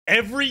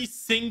Every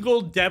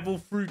single devil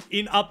fruit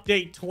in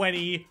update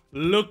 20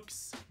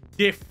 looks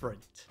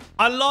different.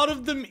 A lot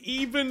of them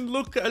even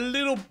look a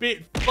little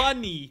bit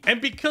funny.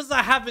 And because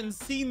I haven't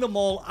seen them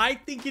all, I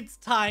think it's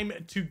time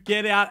to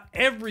get out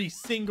every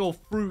single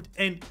fruit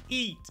and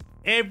eat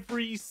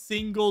every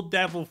single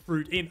devil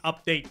fruit in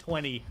update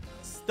 20.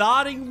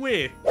 Starting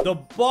with the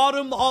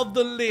bottom of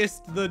the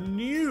list, the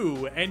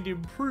new and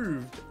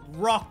improved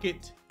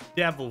rocket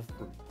devil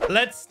fruit.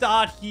 Let's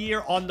start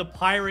here on the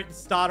pirate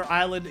starter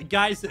island.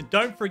 Guys,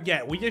 don't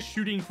forget, we are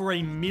shooting for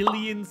 1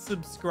 million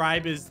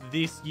subscribers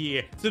this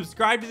year.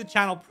 Subscribe to the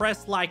channel,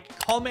 press like,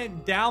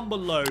 comment down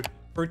below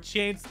for a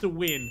chance to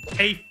win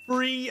a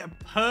free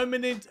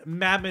permanent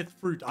mammoth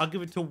fruit. I'll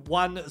give it to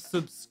 1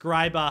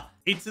 subscriber.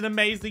 It's an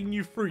amazing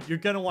new fruit. You're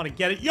gonna want to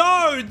get it.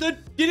 Yo, did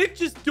it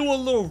just do a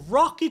little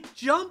rocket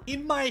jump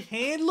in my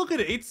hand? Look at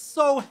it. It's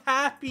so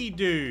happy,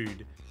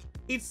 dude.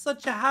 It's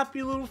such a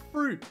happy little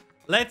fruit.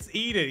 Let's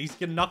eat it. He's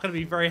not going to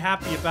be very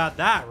happy about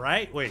that,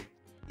 right? Wait,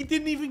 he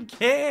didn't even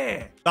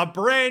care. The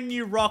brand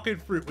new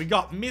rocket fruit. We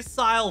got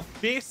Missile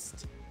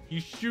Fist. You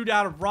shoot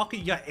out a rocket.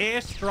 You got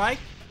Airstrike,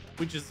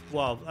 which is,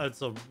 well,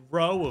 it's a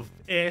row of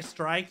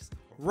airstrikes.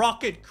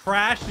 Rocket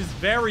Crash is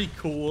very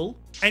cool.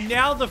 And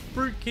now the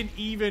fruit can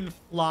even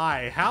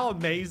fly. How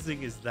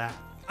amazing is that?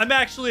 I'm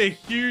actually a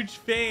huge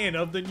fan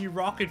of the new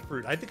rocket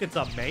fruit. I think it's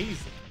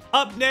amazing.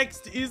 Up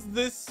next is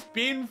the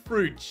spin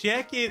fruit.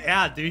 Check it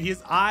out, dude.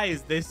 His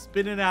eyes, they're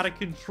spinning out of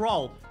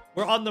control.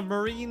 We're on the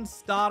marine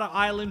starter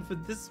island for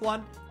this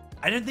one.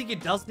 I don't think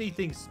it does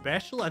anything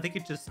special. I think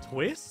it just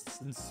twists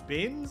and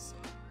spins.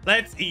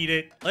 Let's eat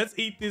it. Let's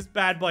eat this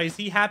bad boy. Is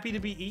he happy to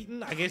be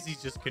eaten? I guess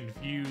he's just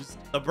confused.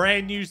 The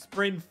brand new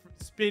spin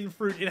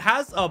fruit. It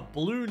has a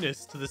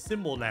blueness to the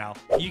symbol now.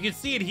 You can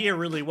see it here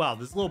really well.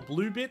 There's little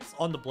blue bits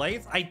on the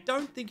blades. I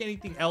don't think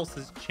anything else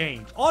has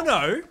changed. Oh,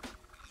 no.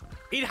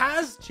 It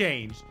has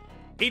changed.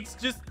 It's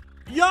just,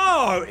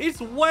 yo, it's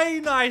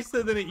way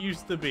nicer than it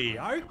used to be.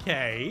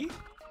 Okay.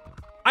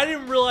 I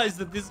didn't realize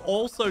that this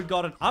also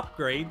got an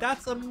upgrade.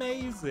 That's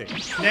amazing.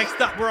 Next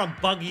up, we're on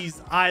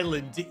Buggy's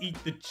Island to eat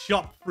the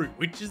chopped fruit,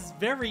 which is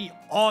very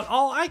odd.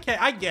 Oh, okay,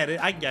 I get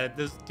it. I get it.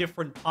 There's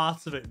different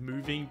parts of it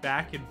moving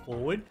back and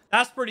forward.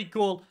 That's pretty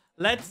cool.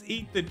 Let's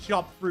eat the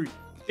chopped fruit.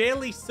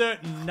 Fairly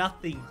certain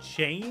nothing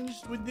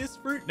changed with this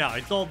fruit. No,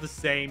 it's all the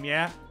same,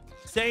 yeah?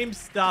 Same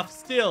stuff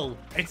still.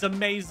 It's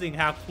amazing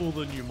how cool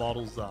the new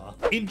models are.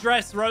 In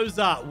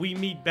Dressrosa, we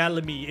meet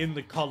Bellamy in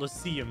the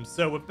Colosseum.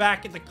 So we're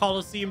back at the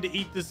Colosseum to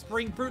eat the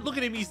spring fruit. Look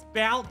at him, he's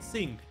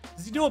bouncing.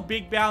 Does he do a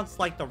big bounce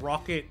like the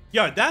rocket?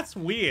 Yo, that's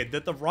weird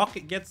that the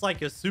rocket gets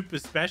like a super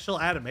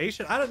special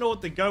animation. I don't know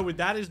what the go with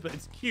that is, but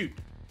it's cute.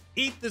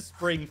 Eat the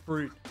spring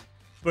fruit.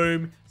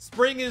 Boom.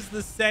 Spring is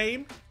the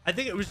same. I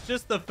think it was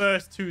just the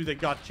first 2 that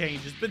got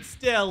changes, but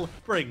still,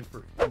 spring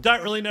fruit.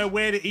 Don't really know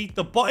where to eat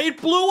the bomb. It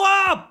blew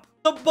up!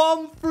 The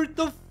bomb fruit,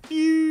 the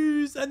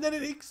fuse, and then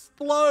it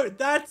explodes.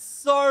 That's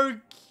so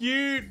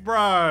cute,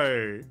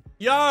 bro.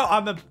 Yo,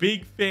 I'm a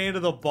big fan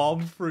of the bomb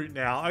fruit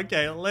now.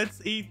 Okay,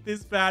 let's eat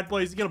this bad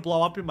boy. Is he gonna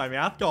blow up in my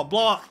mouth? Go on,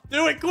 blow up.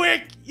 Do it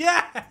quick.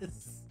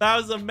 Yes. That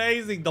was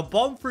amazing. The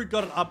bomb fruit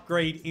got an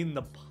upgrade in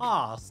the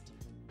past,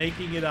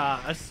 making it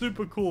a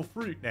super cool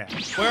fruit now.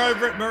 We're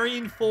over at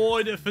Marine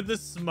Ford for the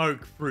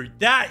smoke fruit.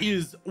 That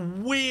is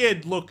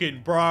weird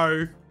looking,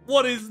 bro.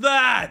 What is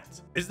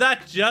that? Is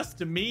that just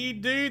me,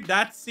 dude?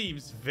 That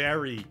seems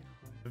very,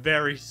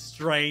 very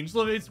strange.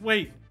 Look,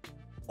 wait.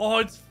 Oh,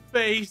 it's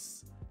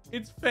face.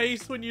 It's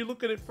face when you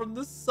look at it from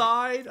the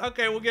side.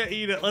 Okay, we're gonna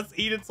eat it. Let's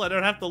eat it so I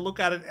don't have to look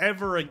at it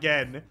ever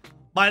again.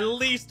 My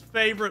least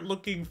favorite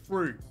looking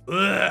fruit.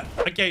 Ugh.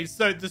 Okay,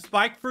 so the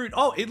spike fruit.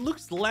 Oh, it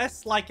looks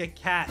less like a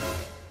cat.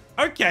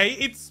 Okay,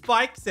 it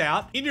spikes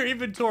out. In your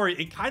inventory,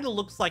 it kind of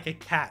looks like a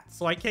cat.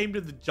 So I came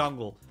to the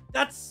jungle.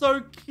 That's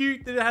so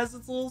cute that it has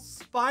this little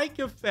spike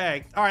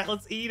effect. All right,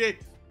 let's eat it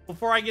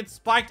before I get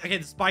spiked. Okay,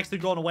 the spikes have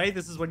gone away.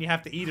 This is when you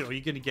have to eat it or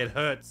you're going to get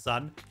hurt,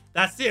 son.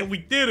 That's it. We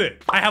did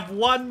it. I have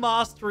 1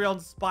 mastery on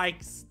spike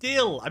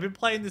still. I've been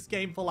playing this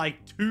game for like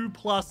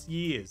 2+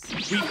 years.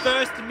 We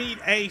first meet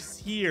Ace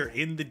here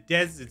in the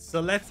desert. So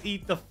let's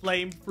eat the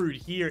flame fruit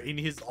here in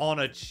his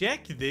honor.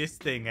 Check this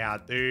thing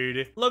out,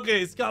 dude. Look at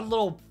it. It's got a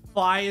little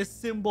fire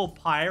symbol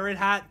pirate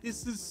hat.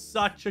 This is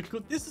such a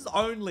good... This is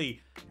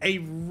only a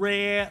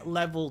rare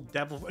level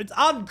devil fruit. It's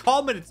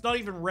uncommon. It's not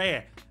even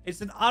rare.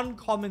 It's an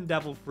uncommon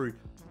devil fruit.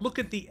 Look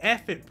at the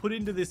effort put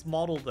into this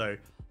model, though.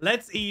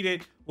 Let's eat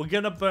it. We're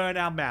gonna burn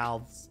our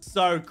mouths.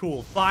 So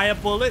cool. Fire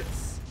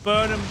bullets.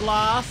 Burn and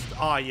blast.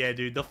 Oh, yeah,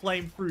 dude. The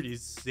flame fruit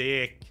is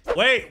sick.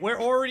 Wait, we're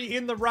already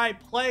in the right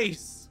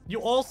place. You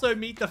also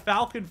meet the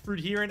falcon fruit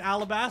here in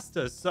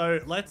Alabaster. So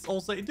let's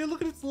also... Dude,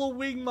 look at its little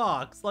wing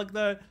marks. Like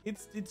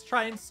it's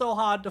trying so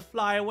hard to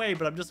fly away,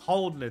 but I'm just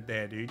holding it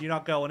there, dude. You're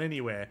not going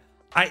anywhere.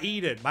 I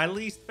eat it. My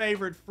least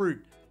favorite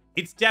fruit.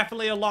 It's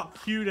definitely a lot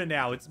cuter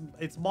now.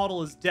 Its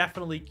model is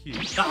definitely cute.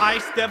 The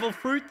ice devil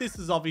fruit. This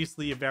is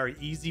obviously a very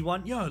easy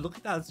one. Yo, look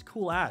at that. It's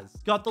cool as.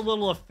 Got the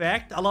little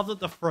effect. I love that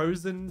the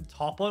frozen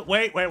topper.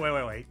 Wait. Where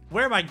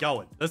am I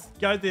going? Let's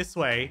go this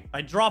way.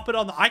 I drop it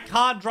on the... I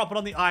can't drop it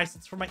on the ice.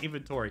 It's from my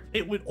inventory.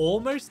 It would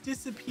almost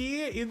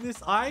disappear in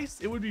this ice.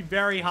 It would be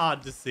very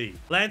hard to see.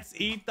 Let's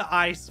eat the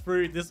ice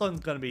fruit. This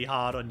one's going to be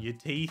hard on your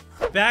teeth.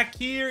 Back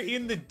here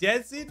in the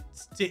desert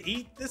to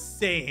eat the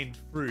sand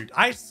fruit.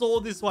 I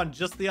saw this one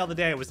just the other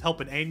day. I was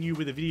helping Anu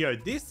with a video.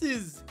 This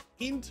is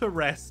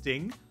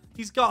interesting.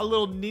 He's got a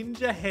little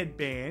ninja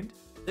headband.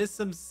 There's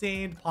some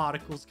sand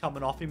particles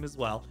coming off him as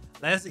well.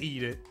 Let's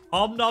eat it.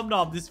 Om nom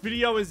nom. This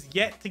video is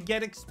yet to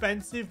get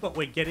expensive, but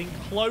we're getting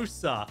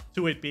closer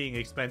to it being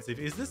expensive.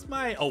 Is this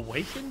my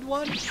awakened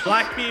one?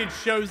 Blackbeard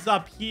shows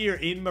up here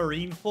in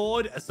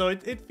Marineford, so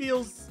it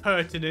feels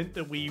pertinent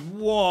that we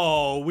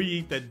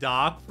eat the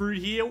dark fruit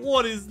here.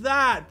 What is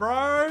that,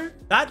 bro?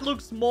 That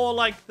looks more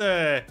like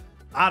the...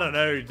 I don't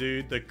know,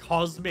 dude. The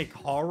cosmic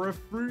horror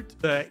fruit.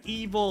 The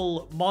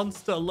evil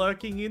monster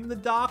lurking in the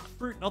dark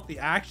fruit. Not the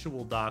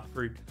actual dark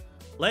fruit.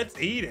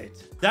 Let's eat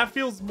it. That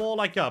feels more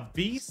like a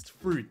beast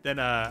fruit than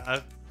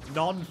a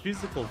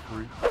non-physical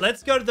fruit.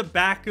 Let's go to the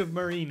back of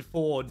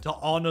Marineford to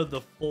honor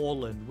the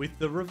fallen with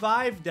the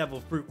revived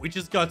devil fruit, which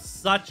has got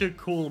such a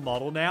cool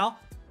model now.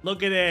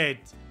 Look at it.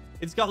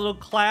 It's got little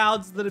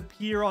clouds that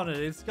appear on it.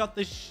 It's got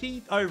the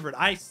sheet over it.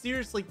 I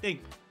seriously think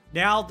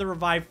now the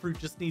revived fruit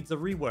just needs a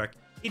rework.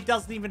 It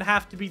doesn't even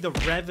have to be the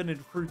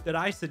revenant fruit that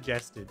I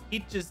suggested.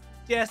 It just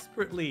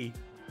desperately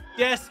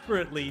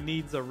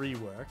needs a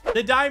rework.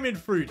 The diamond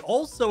fruit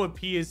also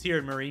appears here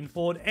in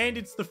Marineford, and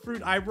it's the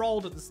fruit I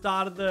rolled at the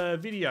start of the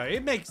video.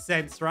 It makes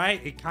sense, right?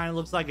 It kind of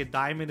looks like a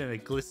diamond and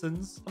it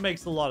glistens. It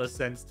makes a lot of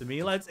sense to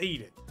me. Let's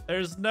eat it.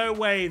 There's no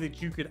way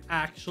that you could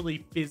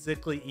actually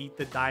physically eat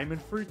the diamond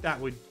fruit.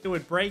 It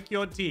would break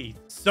your teeth.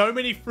 So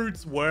many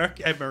fruits work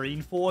at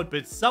Marineford,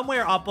 but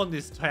somewhere up on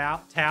this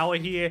tower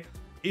here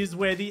is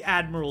where the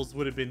admirals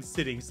would have been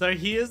sitting. So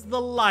here's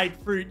the light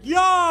fruit.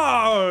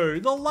 Yo!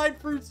 The light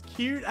fruit's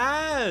cute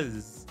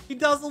as. He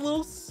does a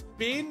little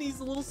spin. He's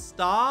a little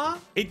star.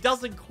 It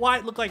doesn't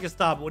quite look like a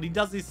star, but when he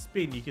does his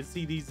spin, you can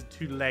see these are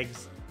 2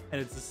 legs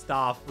and it's a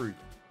star fruit.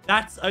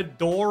 That's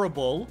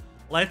adorable.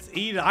 Let's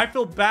eat it. I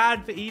feel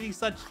bad for eating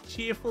such a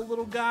cheerful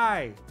little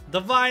guy.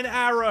 Divine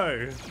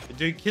Arrow.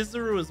 Dude,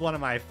 Kizaru is one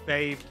of my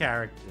fave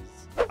characters.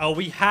 Oh,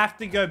 we have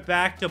to go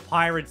back to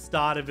Pirate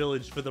Starter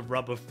Village for the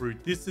rubber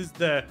fruit. This is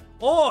the...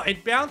 Oh,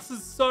 it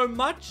bounces so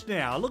much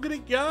now. Look at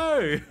it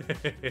go.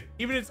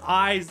 Even its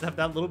eyes have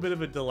that little bit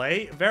of a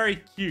delay.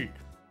 Very cute.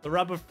 The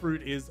rubber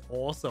fruit is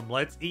awesome.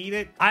 Let's eat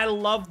it. I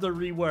love the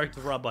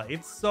reworked rubber.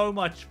 It's so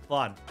much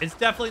fun. It's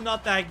definitely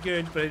not that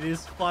good, but it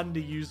is fun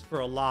to use for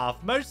a laugh.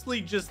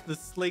 Mostly just the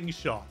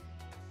slingshot.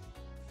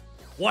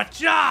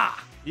 Watcha!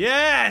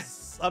 Yes!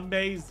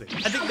 Amazing.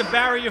 I think the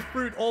barrier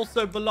fruit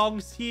also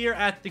belongs here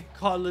at the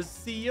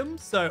Colosseum.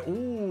 So,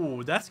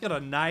 ooh, that's got a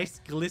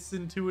nice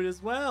glisten to it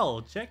as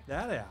well. Check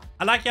that out.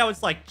 I like how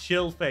it's like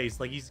chill face,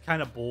 like he's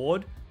kind of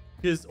bored.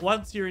 Because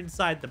once you're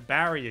inside the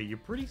barrier, you're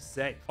pretty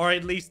safe. Or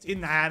at least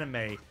in the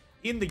anime.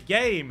 In the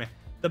game,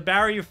 the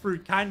barrier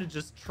fruit kind of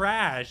just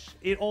trash.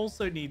 It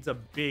also needs a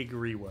big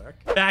rework.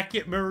 Back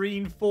at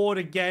Marineford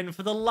again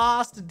for the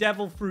last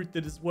devil fruit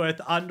that is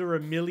worth under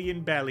 1 million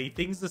belly.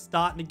 Things are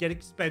starting to get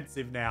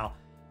expensive now.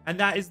 And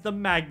that is the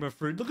magma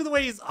fruit. Look at the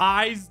way his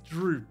eyes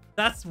droop.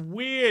 That's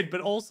weird, but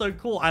also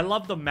cool. I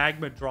love the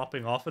magma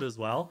dropping off it as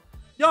well.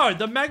 Yo,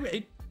 the magma...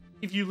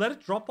 if you let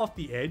it drop off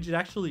the edge, it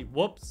actually...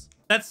 Whoops.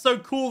 That's so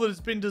cool that it's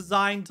been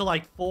designed to,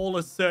 like, fall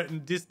a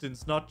certain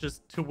distance, not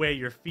just to where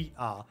your feet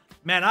are.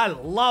 Man, I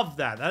love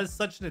that. That is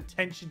such an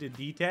attention to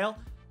detail.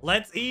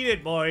 Let's eat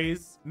it,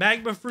 boys.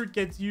 Magma fruit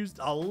gets used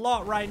a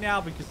lot right now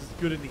because it's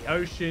good in the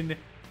ocean.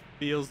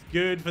 Feels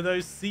good for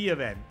those sea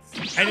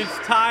events. And it's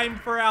time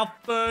for our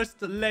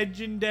first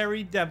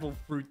legendary devil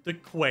fruit, the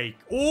Quake.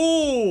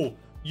 Ooh,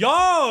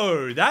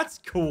 yo, that's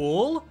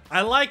cool.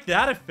 I like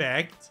that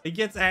effect. It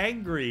gets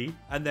angry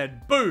and then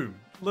boom,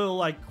 little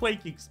like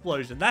quake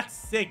explosion. That's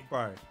sick,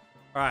 bro.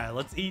 All right,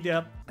 let's eat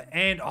up.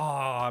 And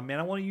oh man,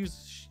 I want to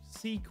use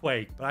Sea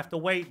Quake, but I have to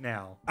wait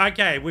now.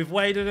 Okay, we've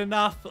waited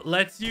enough.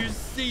 Let's use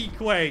Sea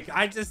Quake.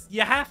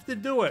 You have to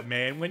do it,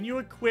 man. When you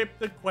equip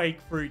the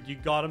Quake fruit, you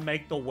gotta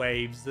make the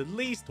waves at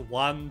least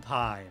one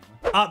time.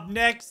 Up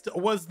next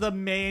was the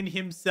man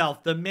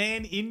himself, the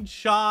man in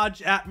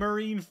charge at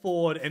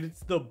Marineford, and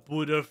it's the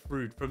Buddha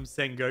fruit from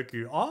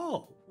Sengoku.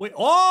 Oh, wait.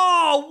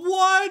 Oh,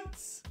 what?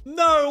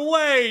 No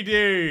way,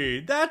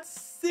 dude.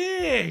 That's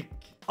sick.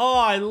 Oh,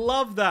 I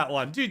love that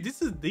one. Dude,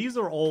 these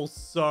are all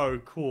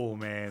so cool,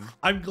 man.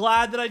 I'm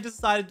glad that I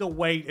decided to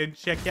wait and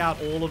check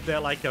out all of their,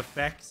 like,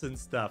 effects and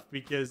stuff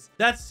because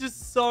that's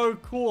just so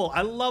cool.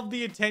 I love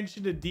the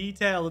attention to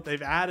detail that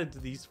they've added to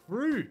these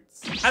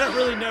fruits. I don't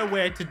really know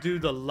where to do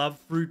the love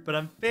fruit, but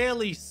I'm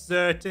fairly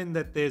certain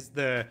that there's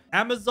the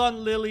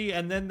Amazon Lily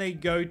and then they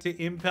go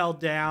to Impel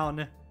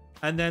Down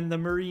and then the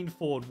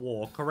Marineford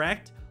War,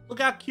 correct? Look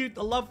how cute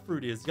the love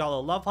fruit is. Got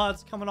the love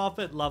hearts coming off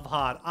it. Love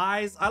heart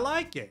eyes. I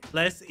like it.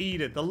 Let's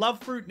eat it. The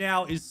love fruit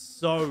now is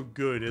so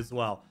good as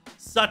well.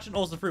 Such an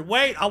awesome fruit.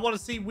 Wait, I want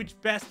to see which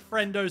best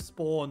friendo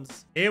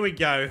spawns. Here we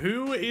go.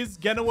 Who is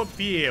going to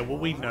appear? Will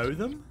we know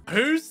them?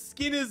 Whose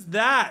skin is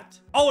that?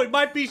 Oh, it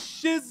might be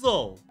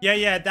Shizzle.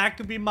 Yeah, that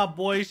could be my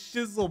boy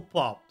Shizzle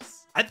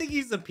Pops. I think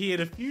he's appeared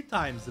a few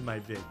times in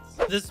my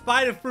vids. The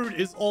spider fruit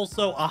is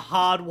also a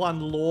hard one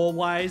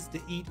lore-wise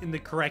to eat in the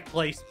correct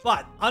place,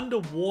 but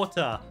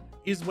underwater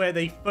is where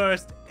they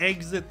first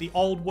exit the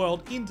old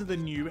world into the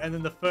new, and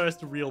then the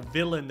first real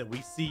villain that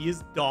we see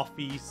is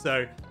Doffy.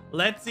 So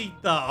let's eat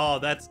the... Oh,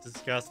 that's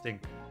disgusting.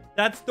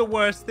 That's the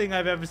worst thing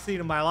I've ever seen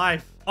in my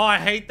life. Oh, I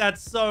hate that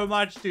so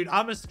much, dude.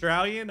 I'm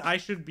Australian. I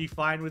should be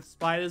fine with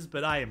spiders,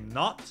 but I am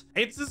not.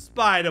 It's a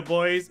spider,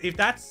 boys. If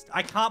that's...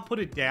 I can't put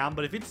it down,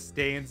 but if it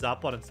stands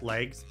up on its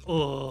legs...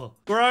 Ugh.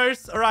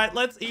 Gross. All right,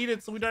 let's eat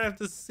it so we don't have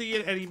to see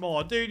it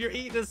anymore. Dude, you're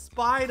eating a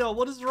spider.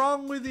 What is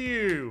wrong with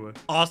you?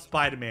 Oh,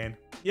 Spider-Man.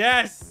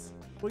 Yes.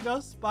 We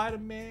got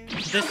Spider-Man.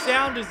 The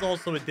sound is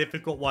also a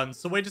difficult one,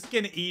 so we're just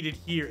going to eat it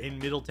here in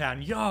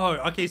Middletown. Yo,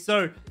 okay,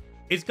 so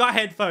it's got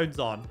headphones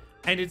on.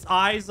 And its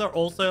eyes are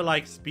also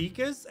like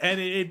speakers, and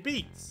it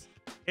beats.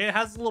 It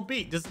has a little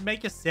beat. Does it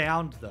make a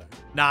sound, though?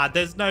 Nah,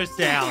 there's no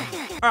sound.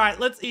 All right,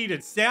 let's eat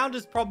it. Sound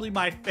is probably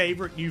my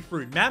favorite new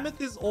fruit.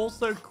 Mammoth is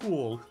also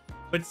cool,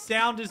 but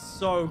sound is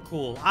so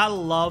cool. I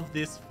love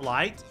this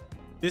flight.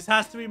 This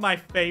has to be my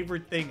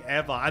favorite thing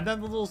ever. And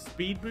then the little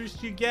speed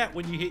boost you get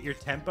when you hit your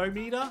tempo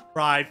meter.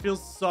 Right, it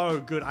feels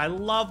so good. I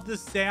love the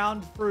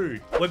sound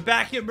fruit. We're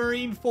back at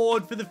Marine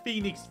Ford for the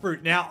Phoenix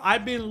fruit. Now,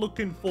 I've been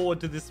looking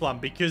forward to this one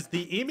because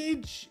the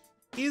image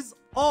is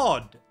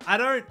odd.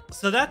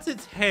 So that's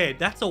its head.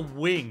 That's a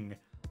wing.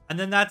 And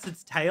then that's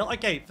its tail.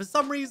 Okay, for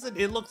some reason,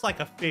 it looks like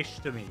a fish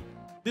to me.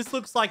 This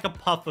looks like a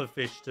puffer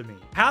fish to me.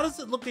 How does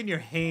it look in your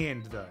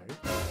hand, though?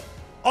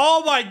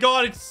 Oh my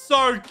god, it's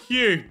so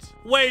cute.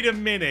 Wait a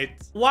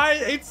minute. Why?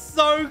 It's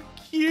so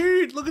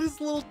cute. Look at this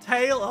little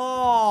tail.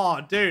 Oh,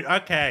 dude.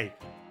 Okay.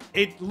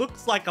 It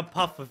looks like a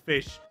puffer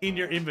fish in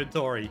your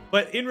inventory.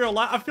 But in real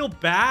life, I feel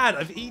bad.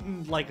 I've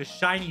eaten like a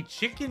shiny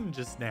chicken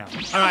just now.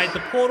 All right,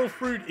 the portal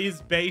fruit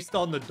is based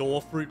on the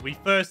door fruit. We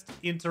first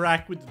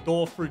interact with the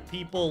door fruit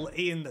people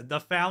in the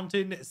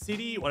Fountain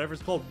City, whatever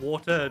it's called,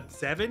 Water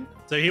 7.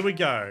 So here we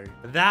go.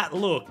 That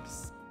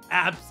looks...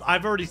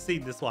 I've already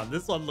seen this one.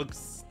 This one looks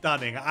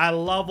stunning. I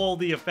love all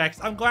the effects.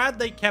 I'm glad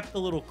they kept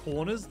the little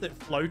corners that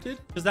floated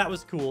because that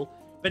was cool.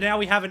 But now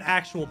we have an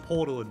actual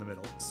portal in the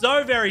middle.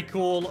 So very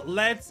cool.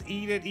 Let's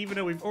eat it, even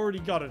though we've already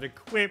got it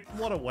equipped.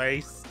 What a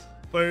waste.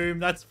 Boom.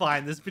 That's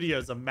fine. This video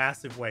is a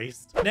massive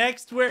waste.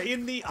 Next, we're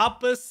in the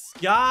upper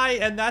sky,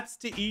 and that's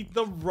to eat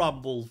the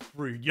rumble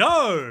fruit.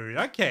 Yo,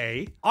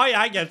 okay. Oh,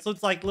 yeah, I get it. So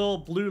it's like little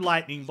blue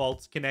lightning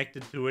bolts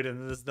connected to it,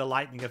 and there's the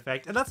lightning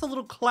effect. And that's a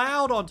little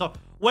cloud on top.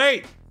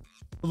 Wait.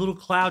 The little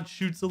cloud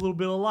shoots a little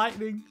bit of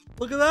lightning.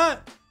 Look at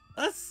that.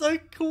 That's so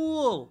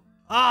cool.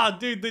 Ah,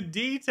 dude, the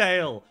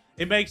detail.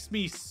 It makes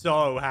me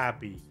so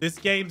happy. This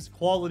game's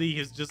quality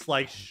has just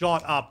like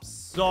shot up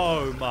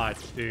so much,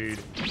 dude.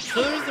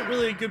 So there isn't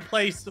really a good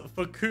place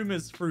for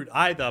Kuma's fruit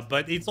either,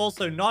 but it's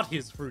also not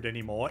his fruit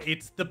anymore.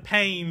 It's the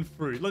pain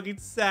fruit. Look,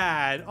 it's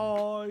sad.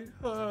 Oh, it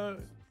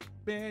hurt.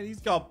 Man,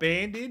 he's got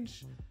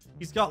bandage.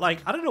 He's got like,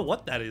 I don't know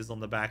what that is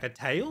on the back. A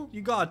tail?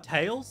 You got a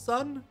tail,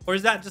 son? Or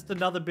is that just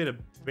another bit of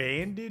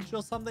bandage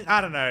or something? I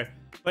don't know.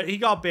 But he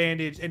got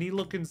bandage and he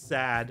looking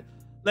sad.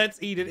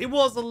 Let's eat it. It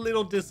was a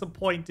little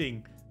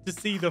disappointing to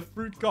see the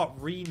fruit got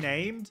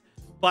renamed,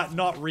 but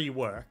not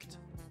reworked.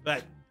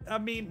 But, I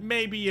mean,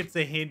 maybe it's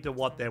a hint of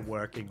what they're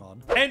working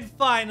on. And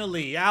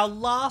finally, our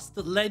last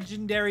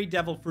legendary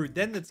devil fruit,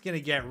 then that's going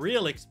to get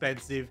real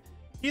expensive.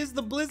 Here's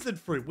the blizzard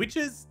fruit, which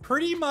is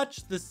pretty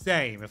much the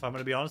same, if I'm going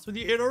to be honest with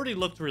you. It already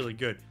looked really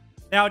good.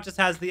 Now it just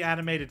has the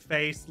animated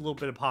face, a little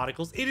bit of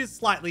particles. It is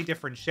slightly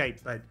different shape,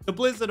 but the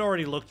blizzard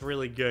already looked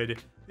really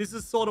good. This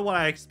is sort of what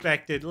I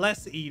expected.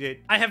 Let's eat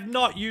it. I have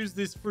not used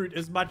this fruit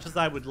as much as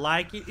I would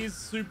like. It is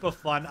super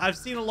fun. I've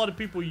seen a lot of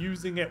people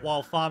using it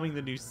while farming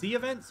the new sea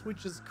events,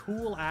 which is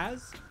cool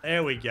as.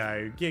 There we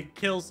go.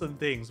 Kill some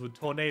things with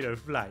tornado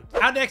flight.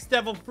 Our next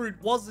devil fruit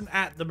wasn't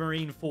at the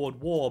Marine Ford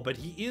War, but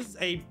he is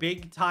a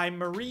big-time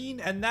Marine,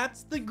 and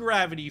that's the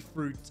gravity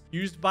fruit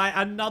used by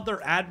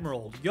another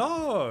admiral.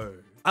 Yo!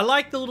 I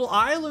like the little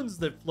islands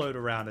that float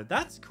around it.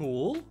 That's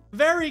cool.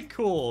 Very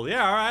cool.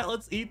 Yeah, all right.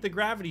 Let's eat the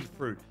gravity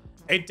fruit.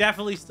 It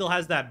definitely still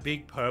has that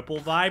big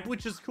purple vibe,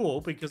 which is cool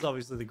because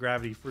obviously the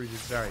gravity fruit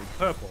is very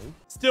purple.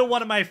 Still,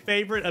 one of my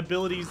favorite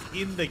abilities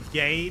in the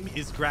game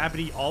is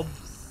gravity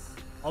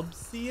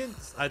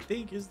obscience, I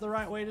think is the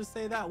right way to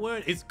say that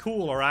word. It's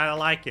cool, all right? I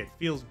like it.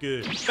 Feels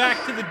good.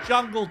 Back to the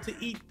jungle to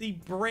eat the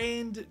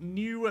brand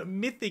new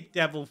mythic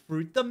devil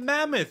fruit, the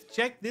mammoth.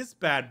 Check this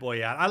bad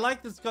boy out. I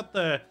like this. Got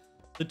the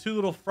the two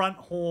little front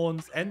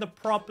horns, and the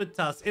proper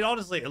tusk.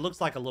 Honestly, it looks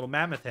like a little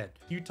mammoth head.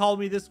 You told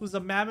me this was a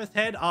mammoth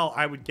head? Oh,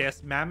 I would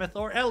guess mammoth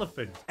or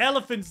elephant.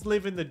 Elephants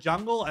live in the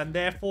jungle, and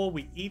therefore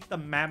we eat the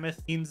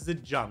mammoth in the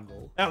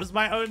jungle. That was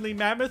my only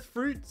mammoth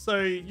fruit,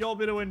 so you want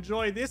me to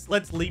enjoy this?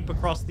 Let's leap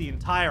across the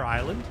entire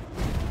island.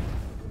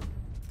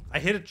 I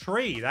hit a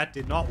tree. That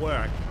did not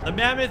work. The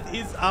mammoth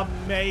is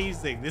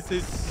amazing. This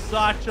is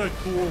such a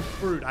cool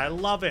fruit. I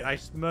love it. I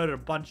murdered a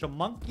bunch of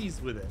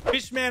monkeys with it.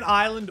 Fishman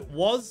Island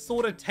was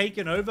sort of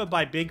taken over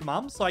by Big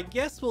Mom, so I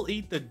guess we'll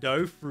eat the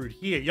dough fruit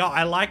here. Yo,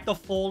 I like the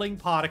falling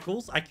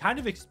particles. I kind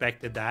of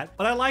expected that,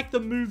 but I like the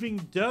moving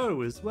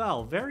dough as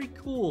well. Very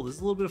cool. There's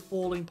a little bit of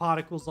falling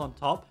particles on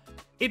top.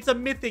 It's a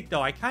mythic,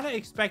 though. I kind of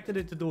expected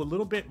it to do a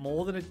little bit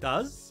more than it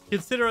does,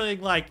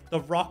 considering, like, the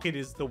rocket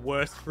is the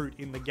worst fruit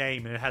in the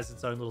game, and it has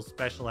its own little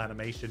special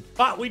animation.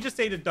 But we just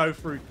ate a dough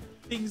fruit.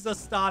 Things are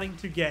starting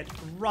to get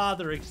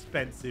rather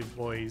expensive,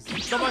 boys.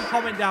 Someone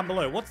comment down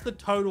below. What's the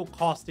total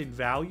cost in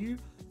value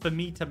for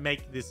me to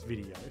make this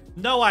video?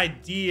 No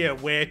idea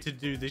where to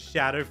do the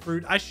shadow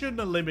fruit. I shouldn't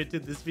have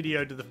limited this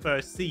video to the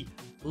first sea.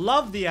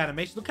 Love the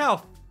animation. Look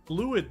how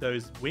fluid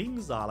those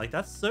wings are. Like,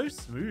 that's so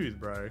smooth,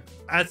 bro.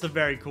 That's a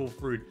very cool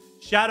fruit.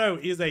 Shadow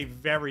is a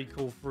very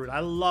cool fruit. I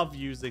love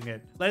using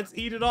it. Let's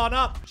eat it on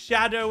up.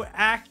 Shadow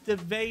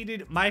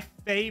activated. My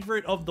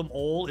favorite of them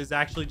all is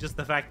actually just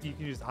the fact that you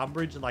can use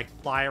umbrage and like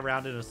fly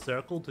around in a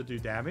circle to do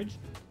damage.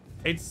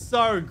 It's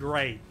so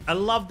great. I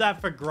love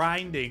that for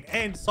grinding.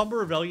 And Somber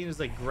Rebellion is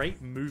a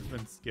great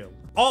movement skill.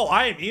 Oh,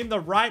 I am in the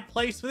right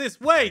place for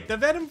this. Wait, the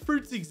venom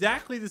fruit's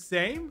exactly the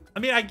same? I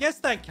mean, I guess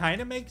that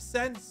kind of makes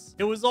sense.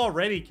 It was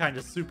already kind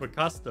of super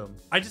custom.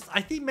 I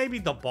think maybe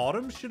the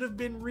bottom should have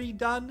been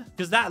redone,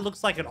 because that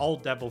looks like an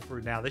old devil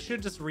fruit now. They should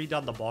have just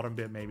redone the bottom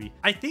bit, maybe.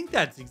 I think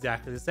that's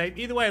exactly the same.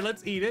 Either way,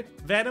 let's eat it.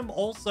 Venom,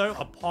 also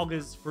a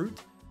Pogger's fruit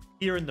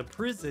here in the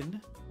prison.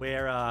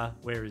 Where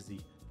is he?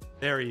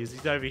 There he is.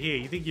 He's over here.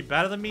 You think you're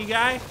better than me,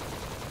 guy?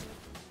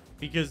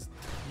 Because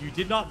you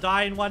did not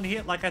die in one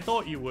hit like I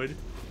thought you would,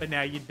 but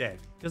now you're dead.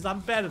 Because I'm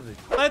better than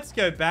you. Let's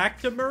go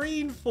back to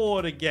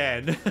Marineford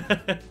again.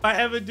 If I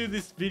ever do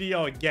this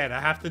video again,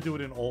 I have to do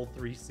it in all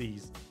 3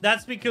 seas.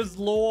 That's because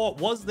Law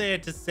was there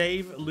to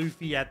save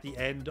Luffy at the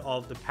end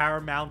of the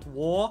Paramount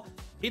War.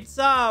 It's,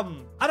 I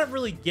don't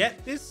really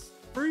get this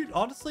fruit,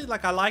 honestly.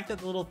 Like, I like that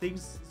the little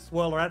things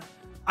swirl around.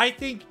 I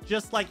think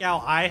just like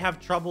how I have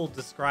trouble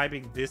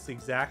describing this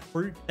exact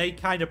fruit, they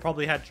kind of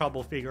probably had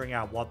trouble figuring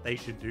out what they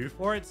should do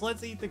for it. So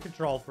let's eat the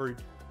control fruit.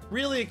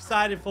 Really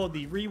excited for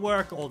the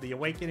rework or the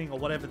awakening or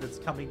whatever that's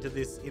coming to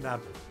this in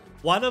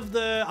one of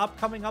the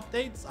upcoming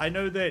updates. I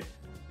know that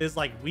there's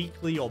like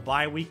weekly or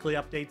bi-weekly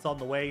updates on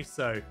the way,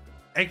 so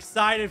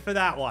excited for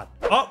that one.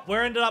 Oh,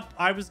 we're ended up,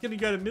 I was going to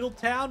go to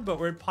Middletown, but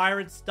we're in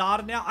Pirate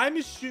Starter now. I'm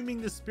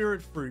assuming the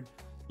spirit fruit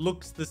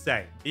looks the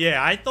same.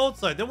 Yeah, I thought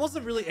so. There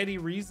wasn't really any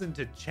reason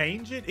to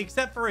change it,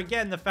 except for,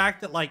 again, the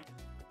fact that, like,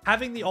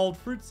 having the old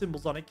fruit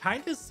symbols on it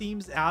kind of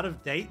seems out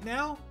of date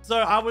now. So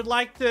I would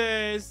like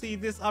to see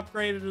this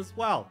upgraded as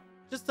well.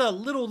 Just a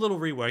little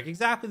rework.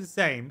 Exactly the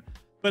same,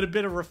 but a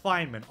bit of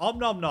refinement. Om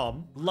nom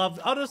nom.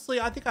 Honestly,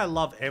 I think I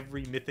love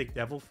every mythic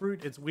devil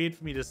fruit. It's weird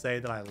for me to say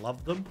that I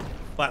love them,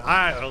 but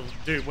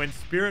dude, when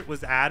Spirit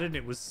was added,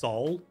 it was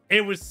Soul.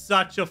 It was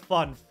such a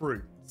fun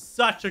fruit.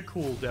 Such a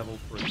cool devil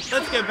fruit.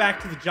 Let's go back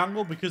to the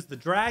jungle because the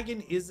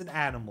dragon is an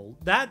animal.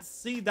 That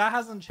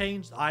hasn't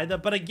changed either.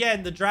 But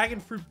again, the dragon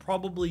fruit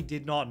probably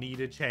did not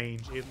need a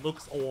change. It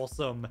looks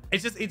awesome.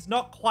 It's just, it's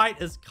not quite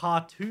as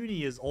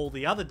cartoony as all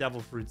the other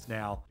devil fruits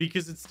now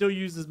because it still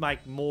uses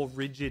like more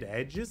rigid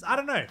edges. I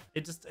don't know.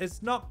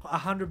 It's not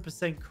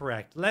 100%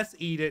 correct. Let's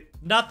eat it.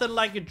 Nothing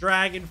like a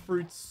dragon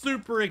fruit.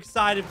 Super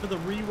excited for the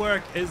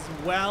rework as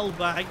well.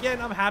 But again,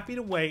 I'm happy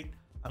to wait.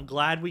 I'm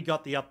glad we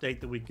got the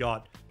update that we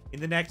got. In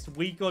the next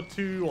week or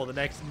 2 or the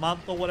next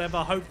month or whatever,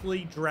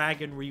 hopefully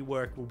Dragon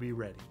rework will be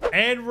ready.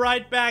 And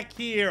right back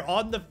here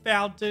on the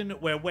fountain,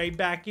 where way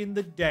back in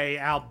the day,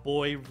 our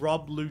boy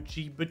Rob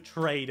Lucci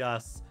betrayed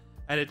us.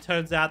 And it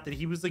turns out that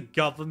he was a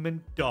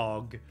government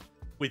dog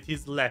with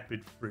his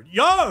leopard fruit.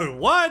 Yo,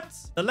 what?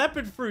 The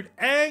leopard fruit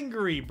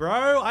angry,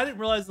 bro. I didn't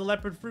realize the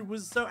leopard fruit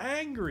was so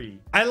angry.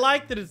 I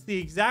like that it's the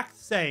exact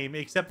same,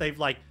 except they've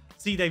like,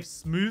 see, they've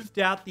smoothed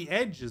out the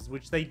edges,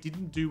 which they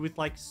didn't do with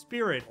like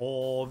Spirit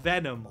or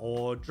Venom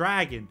or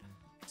Dragon.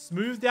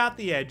 Smoothed out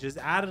the edges,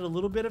 added a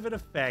little bit of an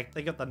effect.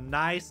 They got the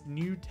nice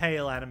new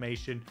tail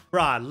animation.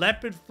 Bruh,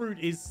 leopard fruit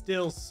is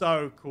still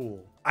so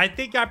cool. I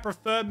think I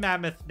prefer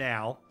mammoth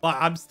now, but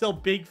I'm still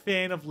big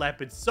fan of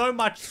leopard. So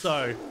much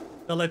so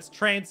that let's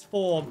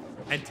transform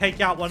and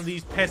take out one of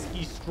these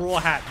pesky straw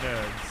hat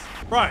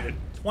nerds. Bro,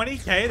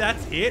 20k,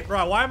 that's it?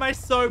 Bro, why am I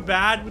so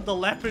bad with the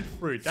leopard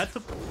fruit? That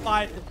took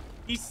 5...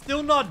 He's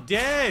still not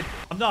dead.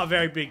 I'm not a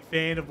very big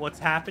fan of what's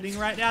happening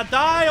right now.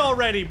 Die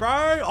already,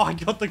 bro. Oh, I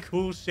got the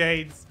cool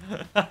shades.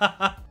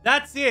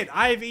 That's it.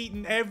 I've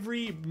eaten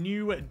every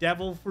new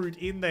devil fruit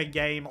in the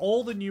game.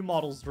 All the new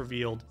models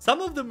revealed.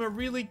 Some of them are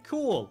really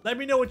cool. Let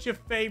me know what your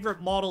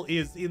favorite model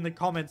is in the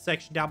comment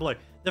section down below.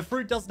 The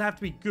fruit doesn't have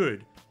to be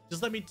good.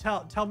 Just let me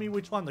tell me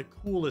which one the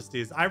coolest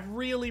is. I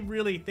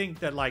really think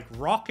that like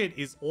Rocket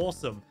is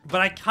awesome,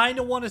 but I kind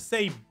of want to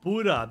say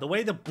Buddha. The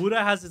way the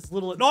Buddha has its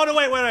little... No,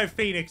 wait.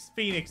 Phoenix.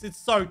 It's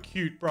so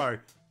cute, bro.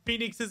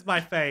 Phoenix is my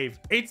fave.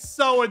 It's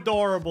so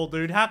adorable,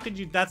 dude. How could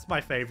you... That's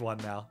my fave one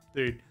now,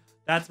 dude.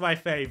 That's my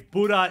fave.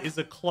 Buddha is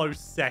a close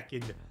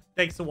second.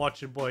 Thanks for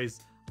watching,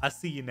 boys. I'll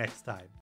see you next time.